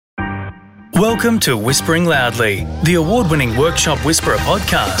Welcome to Whispering Loudly, the award-winning Workshop Whisperer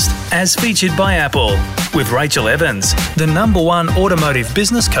podcast, as featured by Apple, with Rachel Evans, the #1 automotive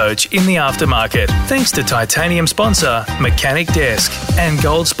business coach in the aftermarket, thanks to titanium sponsor Mechanic Desk and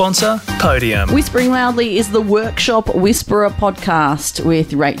gold sponsor Podium. Whispering Loudly is the Workshop Whisperer podcast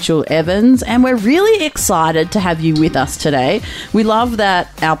with Rachel Evans, and we're really excited to have you with us today. We love that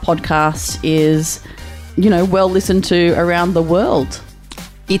our podcast is, well listened to around the world.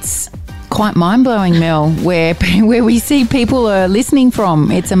 It's quite mind-blowing, Mel, where we see people are listening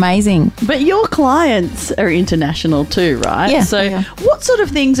from. It's amazing. But your clients are international too, right? Yeah. So what sort of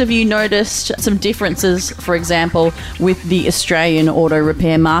things have you noticed, some differences, for example, with the Australian auto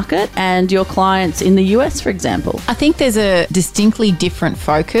repair market and your clients in the US, for example? I think there's a distinctly different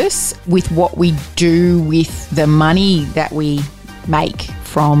focus with what we do with the money that we make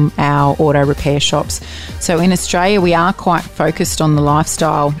from our auto repair shops. So in Australia, we are quite focused on the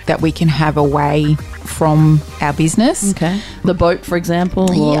lifestyle that we can have away from our business. Okay. The boat, for example?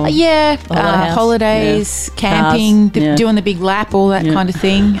 Holidays, camping, doing the big lap, all that kind of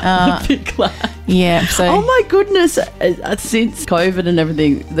thing. Big lap. Yeah. So. Oh my goodness. Since COVID and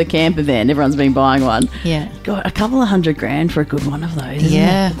everything, the camper van, everyone's been buying one. Yeah. Got a couple of $100,000 for a good one of those.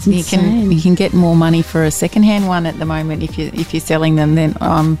 Yeah. It's insane. You can get more money for a second-hand one at the moment if you're selling them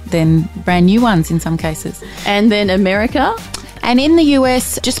than brand new ones in some cases. And then America? And in the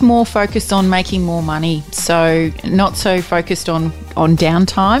US, just more focused on making more money. So not so focused on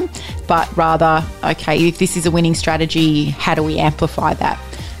downtime, but rather, okay, if this is a winning strategy, how do we amplify that?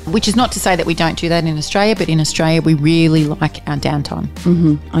 Which is not to say that we don't do that in Australia, but in Australia, we really like our downtime.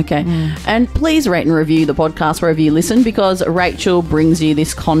 Mm-hmm. Okay. And please rate and review the podcast wherever you listen, because Rachel brings you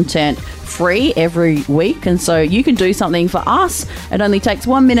this content free every week. And so you can do something for us. It only takes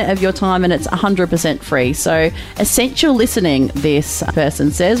 1 minute of your time and it's 100% free. So essential listening, this person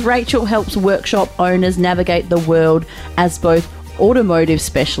says. Rachel helps workshop owners navigate the world as both automotive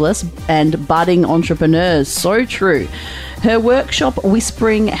specialists and budding entrepreneurs. So true. Her workshop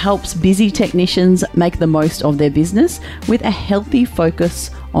Whispering helps busy technicians make the most of their business with a healthy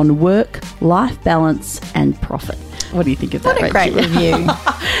focus on work, life balance and profit. What do you think of that, What a great review.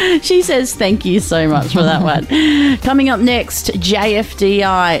 She says thank you so much for that one. Coming up next,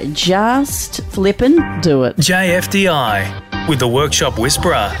 JFDI. Just flippin' do it. JFDI, with the Workshop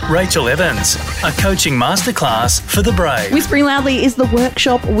Whisperer, Rachel Evans, a coaching masterclass for the brave. Whispering Loudly is the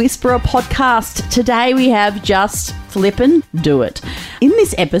Workshop Whisperer podcast. Today we have Just Flippin' Do It. In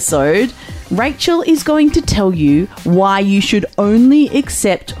this episode, Rachel is going to tell you why you should only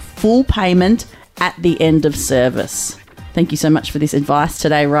accept full payment at the end of service. Thank you so much for this advice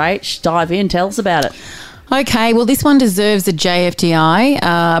today, Rach. Dive in, tell us about it. Okay, well, this one deserves a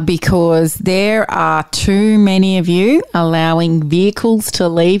JFDI because there are too many of you allowing vehicles to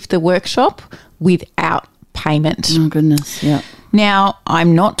leave the workshop without payment. Oh, goodness, yeah. Now,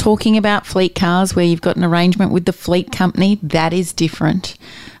 I'm not talking about fleet cars where you've got an arrangement with the fleet company. That is different.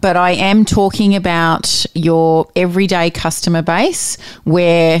 But I am talking about your everyday customer base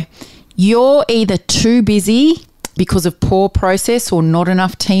where you're either too busy because of poor process or not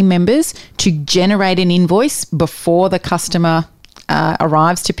enough team members to generate an invoice before the customer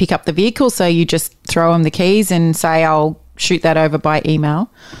arrives to pick up the vehicle. So you just throw them the keys and say, I'll shoot that over by email.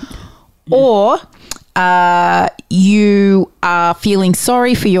 Yeah. Or you are feeling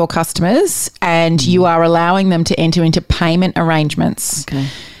sorry for your customers and you are allowing them to enter into payment arrangements. Okay.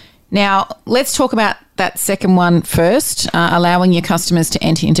 Now, let's talk about that second one first, allowing your customers to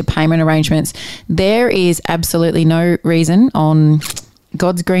enter into payment arrangements. There is absolutely no reason on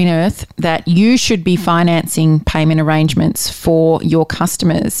God's green earth that you should be financing payment arrangements for your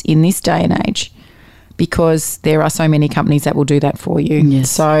customers in this day and age, because there are so many companies that will do that for you. Yes,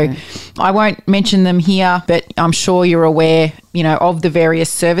 so okay. I won't mention them here, but I'm sure you're aware, of the various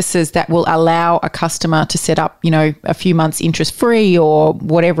services that will allow a customer to set up, a few months interest free or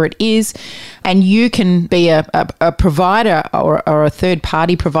whatever it is. And you can be a provider or a third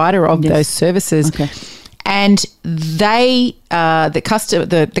party provider of those services. Okay. And they,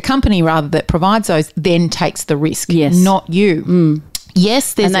 the company rather that provides those then takes the risk, not you. Mm.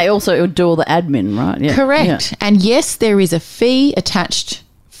 Yes, and they also do all the admin, right? Yeah. Correct. Yeah. And yes, there is a fee attached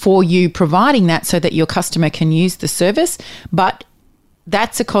for you providing that so that your customer can use the service, but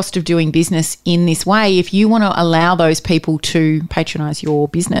that's a cost of doing business in this way if you want to allow those people to patronise your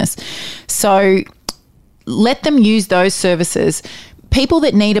business. So let them use those services. People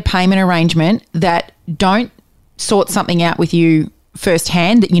that need a payment arrangement that don't sort something out with you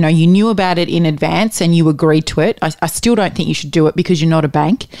firsthand that, you knew about it in advance and you agreed to it, I still don't think you should do it because you're not a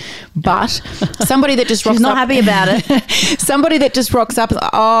bank. But somebody that just rocks She's not up, happy about it. somebody that just rocks up,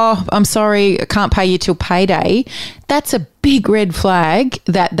 oh, I'm sorry, I can't pay you till payday. That's a big red flag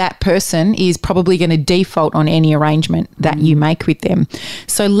that person is probably going to default on any arrangement that you make with them.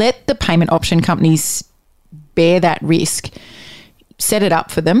 So let the payment option companies bear that risk. Set it up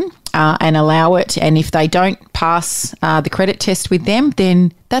for them and allow it. And if they don't pass the credit test with them,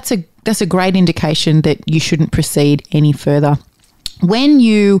 then that's a great indication that you shouldn't proceed any further. When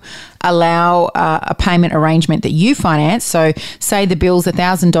you allow a payment arrangement that you finance, so say the bill's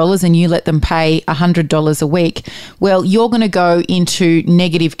 $1,000 and you let them pay $100 a week, well, you're going to go into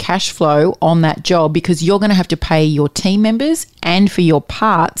negative cash flow on that job because you're going to have to pay your team members and for your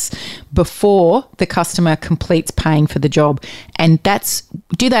parts before the customer completes paying for the job. And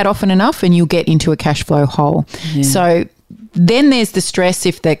do that often enough and you'll get into a cash flow hole. Yeah. So then there's the stress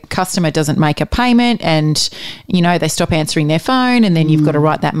if the customer doesn't make a payment and, they stop answering their phone and then you've got to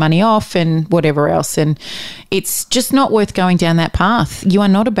write that money off and whatever else. And it's just not worth going down that path. You are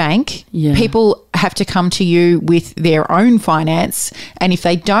not a bank. Yeah. People have to come to you with their own finance. And if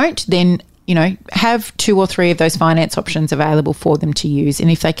they don't, then have 2 or 3 of those finance options available for them to use. And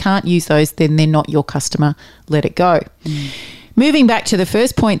if they can't use those, then they're not your customer. Let it go. Moving back to the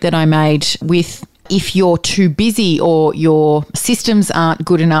first point that I made with if you're too busy or your systems aren't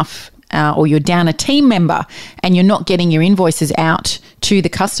good enough or you're down a team member and you're not getting your invoices out to the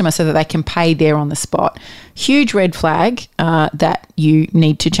customer so that they can pay there on the spot, huge red flag that you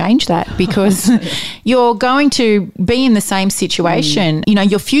need to change that because you're going to be in the same situation.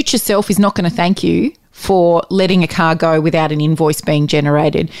 Your future self is not going to thank you for letting a car go without an invoice being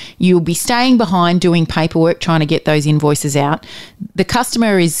generated. You'll be staying behind doing paperwork trying to get those invoices out. The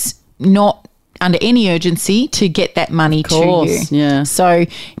customer is not under any urgency to get that money to you. Yeah. So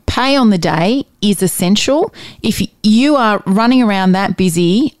pay on the day is essential. If you are running around that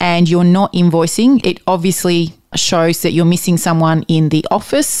busy and you're not invoicing, it obviously shows that you're missing someone in the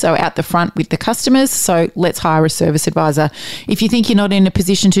office, so out the front with the customers. So let's hire a service advisor. If you think you're not in a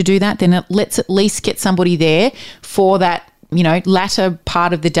position to do that, then let's at least get somebody there for that latter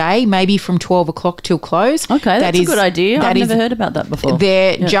part of the day, maybe from 12 o'clock till close. Okay, that's a good idea. I've never heard about that before.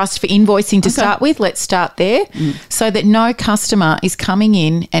 They're just for invoicing to start with. Let's start there so that no customer is coming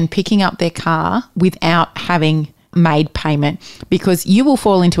in and picking up their car without having made payment because you will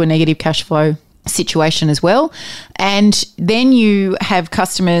fall into a negative cash flow situation as well. And then you have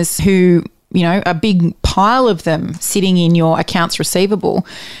customers who, a big pile of them sitting in your accounts receivable.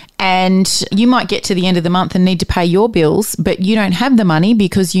 And you might get to the end of the month and need to pay your bills, but you don't have the money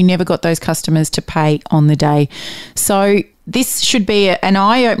because you never got those customers to pay on the day. So this should be an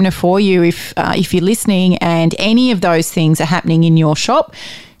eye-opener for you if you're listening and any of those things are happening in your shop,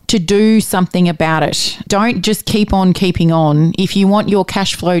 to do something about it. Don't just keep on keeping on. If you want your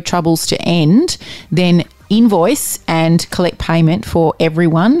cash flow troubles to end, then invoice and collect payment for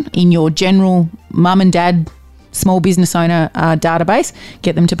everyone in your general mum and dad small business owner database.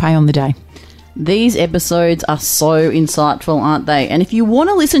 Get them to pay on the day. These episodes are so insightful, aren't they? And if you want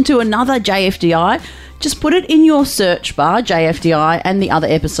to listen to another JFDI, just put it in your search bar, JFDI, and the other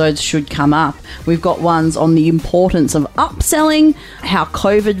episodes should come up. We've got ones on the importance of upselling, how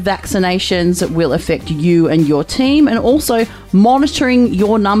COVID vaccinations will affect you and your team, and also monitoring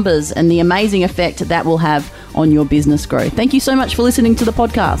your numbers and the amazing effect that will have on your business growth. Thank you so much for listening to the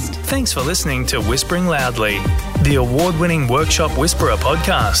podcast. Thanks for listening to Whispering Loudly, the award-winning Workshop Whisperer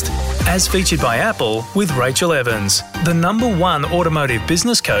podcast, as featured by Apple with Rachel Evans, the #1 automotive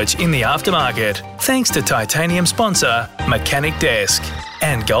business coach in the aftermarket. Thanks to Titanium sponsor Mechanic Desk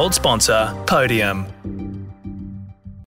and gold sponsor Podium.